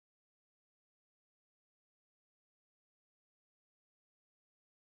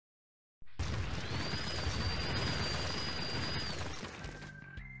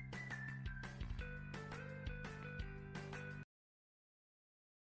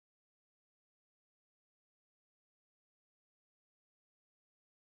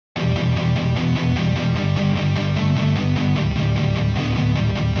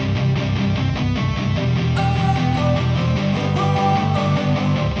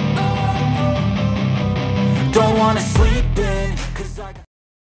don't wanna sleep in, 'cause I got...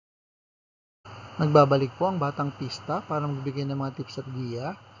 Nagbabalik po ang Batang Pista para magbigay ng mga tips at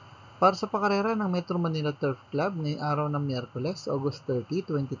giya para sa pakarera ng Metro Manila Turf Club ngayong araw ng Miyerkules, August 30,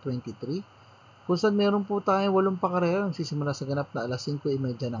 2023, kung saan meron po tayong 8 pakarera na sisimula sa ganap na alas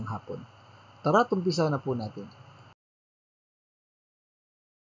 5:30 ng hapon. Tara, tumpisa na po natin.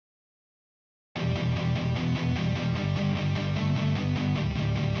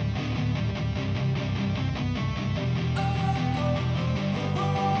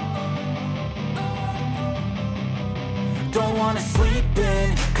 Don't wanna sleep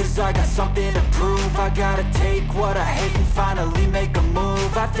in, 'cause I got something to prove. I gotta take what I hate and finally make a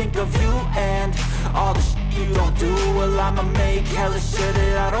move. I think of you and all the shit you don't do. Well, I'ma make hella sure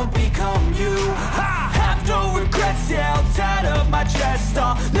that I don't become you. I have no regrets, yeah, I'll tie up my chest.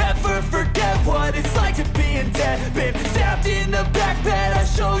 I'll never forget what it's like to be in debt. Been stabbed in the back bed, I'll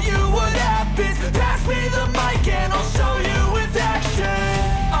show you what happens. Pass me the mic and I'll show you with action.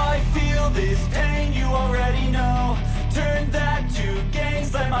 I feel this pain, you already know. Turn that to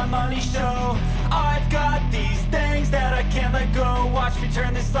gains, let my money show. I've got these things that I can't let go. Watch me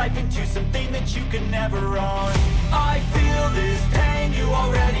turn this life into something that you can never own. I feel this pain, you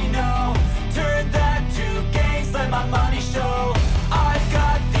already know. Turn that to gains, let my money show. I've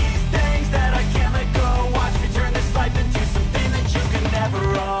got these things that I can't let go. Watch me turn this life into something that you can never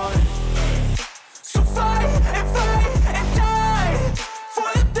own. So fight and die for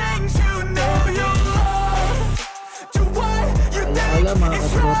the things you know you love. Do what you think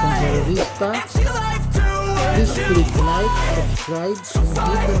is right. Please click like, subscribe,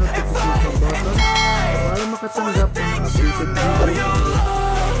 and hit the notification button para makatanggap ng updated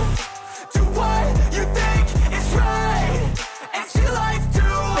videos. Do what you think is right, and see life do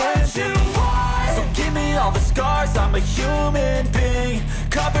what you want. So give me all the scars, I'm a human being.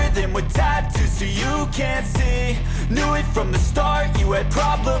 Cover them with tattoos so you can't see. Knew it from the start, you had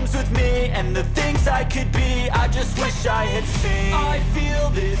problems with me and the things I could be, I just wish I had seen. I feel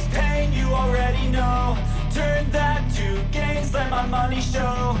this pain, you already know. Turn that to gains, let my money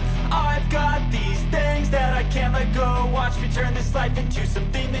show. I've got these things that I can't let go. Watch me turn this life into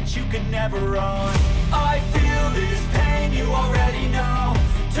something that you can never own. I feel this pain, you already know.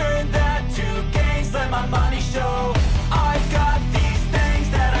 Turn that to gains, let my money show. I've got these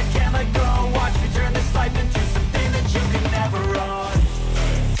things that I can't let go. Watch me turn this life into something that you can never own.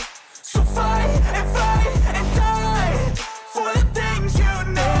 So fight and die for the things you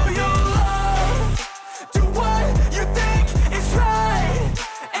know you love. Do what you think is right,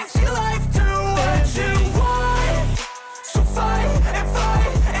 and see life do what you want. So fight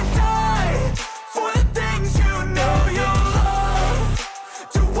and die for the things you know you love.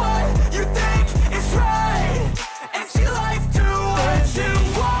 Do what you think is right, and see life do what you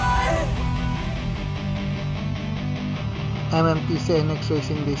want. MMTC next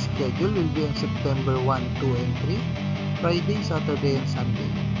racing day schedule will be on September 1, 2, and 3, Friday, Saturday, and Sunday.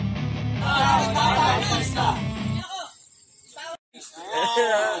 Batang Pista.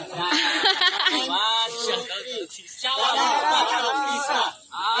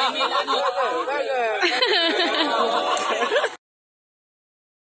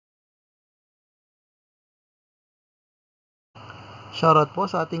 Shoutout po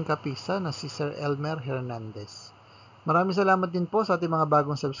sa ating Ka Pista na si Sir Elmer Hernandez. Maraming salamat din po sa ating mga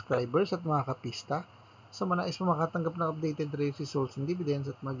bagong subscribers at mga Ka Pista. Sa mga nais po makatanggap ng updated race results and dividends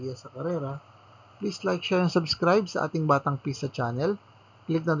at magiya sa karera, please like, share, and subscribe sa ating Batang Pista channel.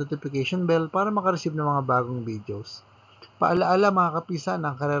 Click na notification bell para makareceive ng mga bagong videos. Paalaala mga Ka Pista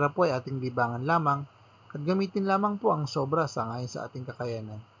na ang karera po ay ating libangan lamang at gamitin lamang po ang sobra sa ngayon sa ating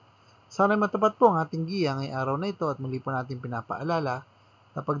kakayanan. Sana'y matapat po ang ating giya ngayong araw na ito at muli po natin pinapaalala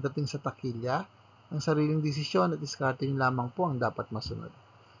na pagdating sa takilya, ang sariling desisyon at discarding lamang po ang dapat masunod.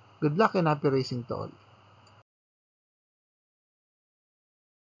 Good luck and happy racing to all!